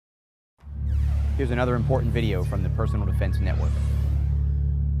Here's another important video from the Personal Defense Network.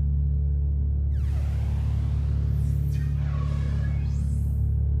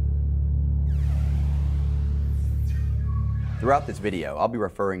 Throughout this video, I'll be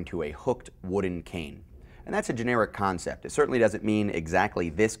referring to a hooked wooden cane. And that's a generic concept. It certainly doesn't mean exactly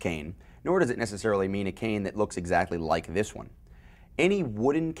this cane, nor does it necessarily mean a cane that looks exactly like this one. Any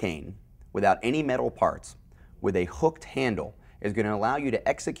wooden cane without any metal parts with a hooked handle is going to allow you to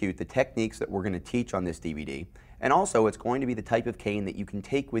execute the techniques that we're going to teach on this DVD, and also it's going to be the type of cane that you can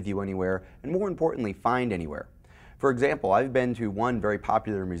take with you anywhere, and more importantly, find anywhere. For example, I've been to one very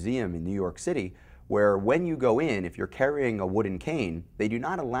popular museum in New York City where when you go in, if you're carrying a wooden cane, they do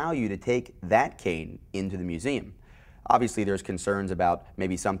not allow you to take that cane into the museum. Obviously, there's concerns about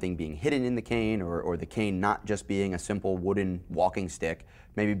maybe something being hidden in the cane, or the cane not just being a simple wooden walking stick,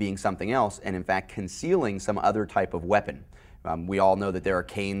 maybe being something else, and in fact concealing some other type of weapon. We all know that there are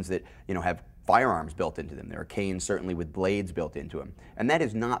canes that have firearms built into them. There are canes certainly with blades built into them. And that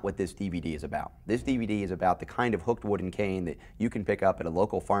is not what this DVD is about. This DVD is about the kind of hooked wooden cane that you can pick up at a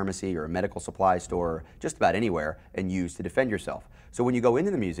local pharmacy or a medical supply store, or just about anywhere, and use to defend yourself. So when you go into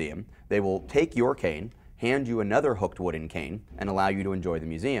the museum, they will take your cane, hand you another hooked wooden cane, and allow you to enjoy the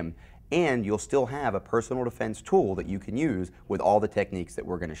museum. And you'll still have a personal defense tool that you can use with all the techniques that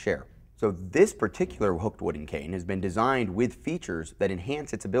we're going to share. So this particular hooked wooden cane has been designed with features that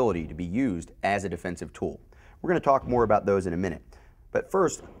enhance its ability to be used as a defensive tool. We're going to talk more about those in a minute. But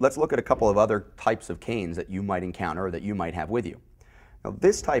first, let's look at a couple of other types of canes that you might encounter or that you might have with you. Now,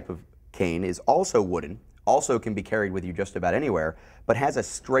 this type of cane is also wooden, also can be carried with you just about anywhere, but has a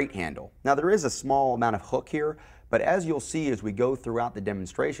straight handle. Now, there is a small amount of hook here, but as you'll see as we go throughout the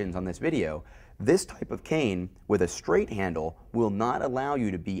demonstrations on this video, this type of cane with a straight handle will not allow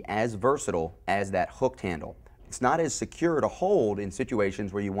you to be as versatile as that hooked handle. It's not as secure to hold in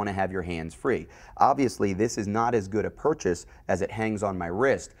situations where you want to have your hands free. Obviously, this is not as good a purchase as it hangs on my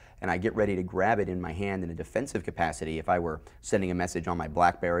wrist and I get ready to grab it in my hand in a defensive capacity if I were sending a message on my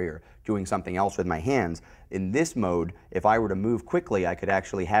BlackBerry or doing something else with my hands. In this mode, if I were to move quickly, I could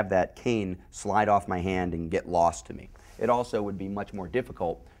actually have that cane slide off my hand and get lost to me. It also would be much more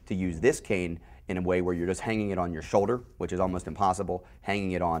difficult to use this cane in a way where you're just hanging it on your shoulder, which is almost impossible.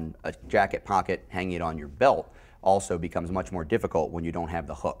 Hanging it on a jacket pocket, hanging it on your belt also becomes much more difficult when you don't have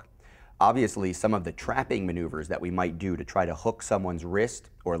the hook. Obviously, some of the trapping maneuvers that we might do to try to hook someone's wrist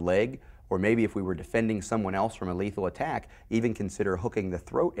or leg, or maybe if we were defending someone else from a lethal attack, even consider hooking the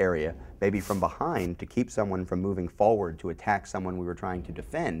throat area, maybe from behind, to keep someone from moving forward to attack someone we were trying to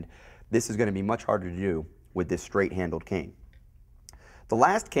defend. This is going to be much harder to do with this straight-handled cane. The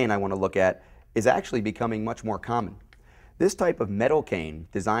last cane I want to look at is actually becoming much more common. This type of metal cane,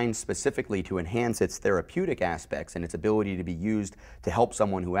 designed specifically to enhance its therapeutic aspects and its ability to be used to help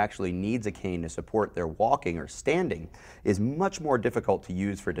someone who actually needs a cane to support their walking or standing, is much more difficult to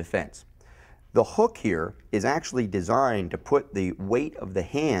use for defense. The hook here is actually designed to put the weight of the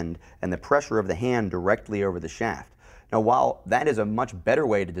hand and the pressure of the hand directly over the shaft. Now, while that is a much better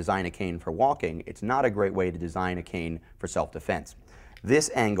way to design a cane for walking, it's not a great way to design a cane for self-defense.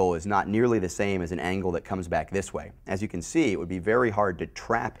 This angle is not nearly the same as an angle that comes back this way. As you can see, it would be very hard to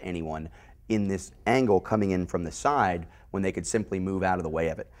trap anyone in this angle coming in from the side when they could simply move out of the way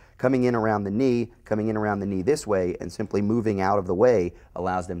of it. Coming in around the knee this way, and simply moving out of the way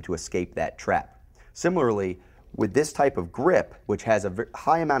allows them to escape that trap. Similarly, with this type of grip, which has a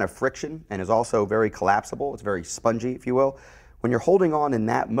high amount of friction and is also very collapsible, it's very spongy, if you will, when you're holding on in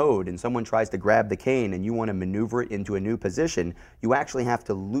that mode and someone tries to grab the cane and you want to maneuver it into a new position, you actually have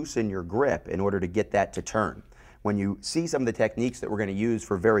to loosen your grip in order to get that to turn. When you see some of the techniques that we're going to use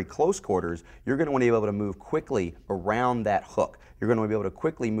for very close quarters, you're going to want to be able to move quickly around that hook. You're going to be able to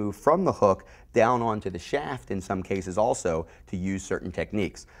quickly move from the hook down onto the shaft in some cases also to use certain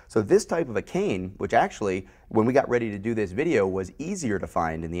techniques. So this type of a cane, which actually, when we got ready to do this video, was easier to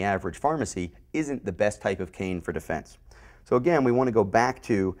find in the average pharmacy, isn't the best type of cane for defense. So again, we want to go back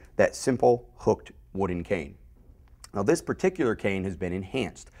to that simple hooked wooden cane. Now, this particular cane has been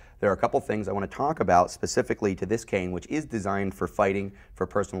enhanced. There are a couple things I want to talk about specifically to this cane, which is designed for fighting, for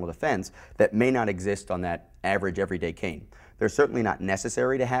personal defense, that may not exist on that average everyday cane. They're certainly not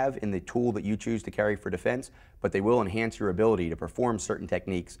necessary to have in the tool that you choose to carry for defense, but they will enhance your ability to perform certain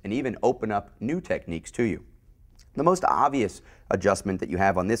techniques and even open up new techniques to you. The most obvious adjustment that you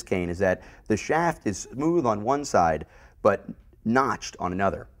have on this cane is that the shaft is smooth on one side, but notched on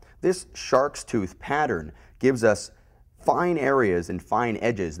another. This shark's tooth pattern gives us fine areas and fine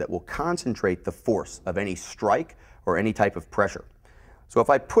edges that will concentrate the force of any strike or any type of pressure. So if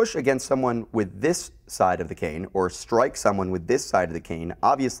I push against someone with this side of the cane or strike someone with this side of the cane,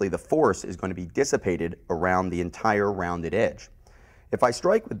 obviously the force is going to be dissipated around the entire rounded edge. If I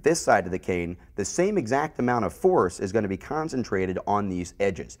strike with this side of the cane, the same exact amount of force is going to be concentrated on these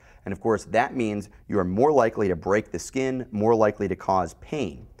edges. And of course, that means you are more likely to break the skin, more likely to cause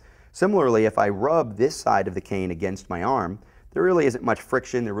pain. Similarly, if I rub this side of the cane against my arm, there really isn't much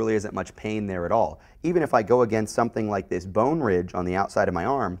friction, there really isn't much pain there at all. Even if I go against something like this bone ridge on the outside of my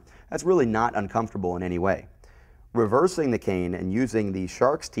arm, that's really not uncomfortable in any way. Reversing the cane and using the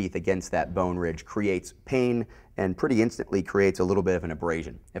shark's teeth against that bone ridge creates pain and pretty instantly creates a little bit of an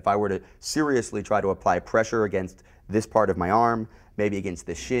abrasion. If I were to seriously try to apply pressure against this part of my arm, maybe against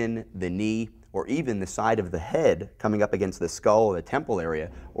the shin, the knee, or even the side of the head coming up against the skull or the temple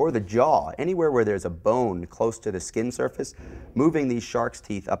area, or the jaw, anywhere where there's a bone close to the skin surface, moving these shark's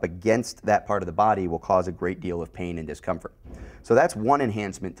teeth up against that part of the body will cause a great deal of pain and discomfort. So that's one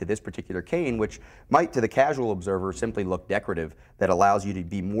enhancement to this particular cane, which might to the casual observer simply look decorative, that allows you to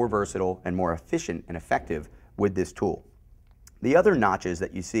be more versatile and more efficient and effective with this tool. The other notches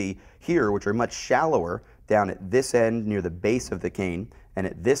that you see here, which are much shallower down at this end near the base of the cane and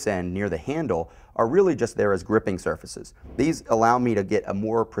at this end near the handle, are really just there as gripping surfaces. These allow me to get a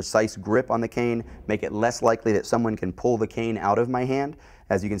more precise grip on the cane, make it less likely that someone can pull the cane out of my hand.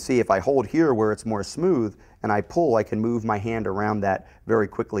 As you can see, if I hold here where it's more smooth and I pull, I can move my hand around that very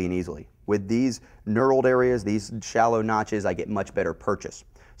quickly and easily. With these knurled areas, these shallow notches, I get much better purchase.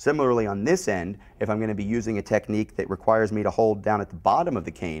 Similarly on this end, if I'm going to be using a technique that requires me to hold down at the bottom of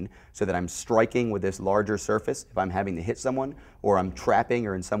the cane so that I'm striking with this larger surface, if I'm having to hit someone, or I'm trapping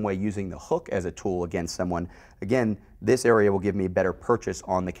or in some way using the hook as a tool against someone, again, this area will give me better purchase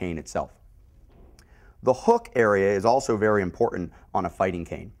on the cane itself. The hook area is also very important on a fighting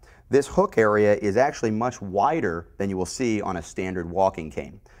cane. This hook area is actually much wider than you will see on a standard walking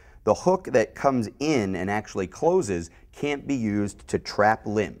cane. The hook that comes in and actually closes can't be used to trap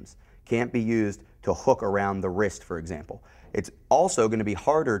limbs, can't be used to hook around the wrist, for example. It's also going to be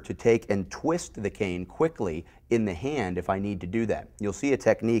harder to take and twist the cane quickly in the hand if I need to do that. You'll see a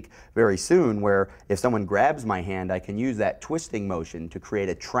technique very soon where if someone grabs my hand, I can use that twisting motion to create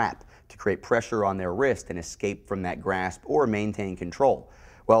a trap, to create pressure on their wrist and escape from that grasp or maintain control.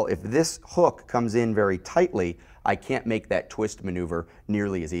 Well, if this hook comes in very tightly, I can't make that twist maneuver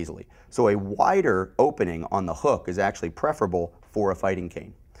nearly as easily. So a wider opening on the hook is actually preferable for a fighting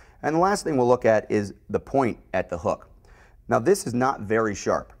cane. And the last thing we'll look at is the point at the hook. Now this is not very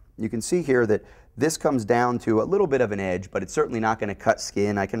sharp. You can see here that this comes down to a little bit of an edge, but it's certainly not going to cut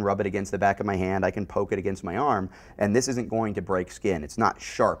skin. I can rub it against the back of my hand, I can poke it against my arm, and this isn't going to break skin. It's not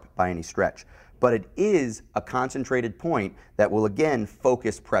sharp by any stretch. But it is a concentrated point that will again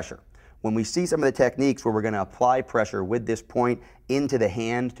focus pressure. When we see some of the techniques where we're going to apply pressure with this point into the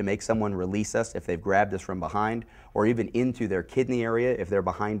hand to make someone release us if they've grabbed us from behind, or even into their kidney area if they're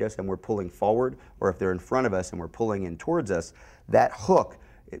behind us and we're pulling forward, or if they're in front of us and we're pulling in towards us, that hook,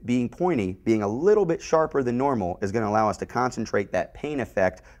 being pointy, being a little bit sharper than normal, is going to allow us to concentrate that pain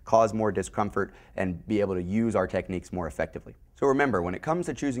effect, cause more discomfort, and be able to use our techniques more effectively. So remember, when it comes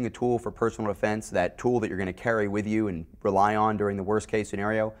to choosing a tool for personal defense, that tool that you're going to carry with you and rely on during the worst case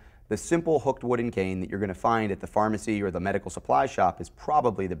scenario, the simple hooked wooden cane that you're going to find at the pharmacy or the medical supply shop is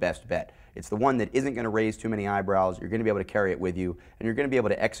probably the best bet. It's the one that isn't going to raise too many eyebrows, you're going to be able to carry it with you, and you're going to be able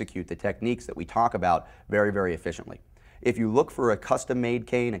to execute the techniques that we talk about very, very efficiently. If you look for a custom-made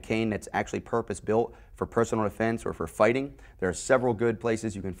cane, a cane that's actually purpose-built for personal defense or for fighting, there are several good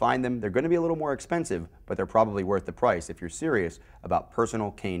places you can find them. They're going to be a little more expensive, but they're probably worth the price if you're serious about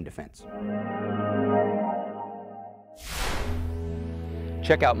personal cane defense.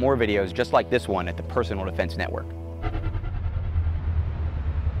 Check out more videos just like this one at the Personal Defense Network.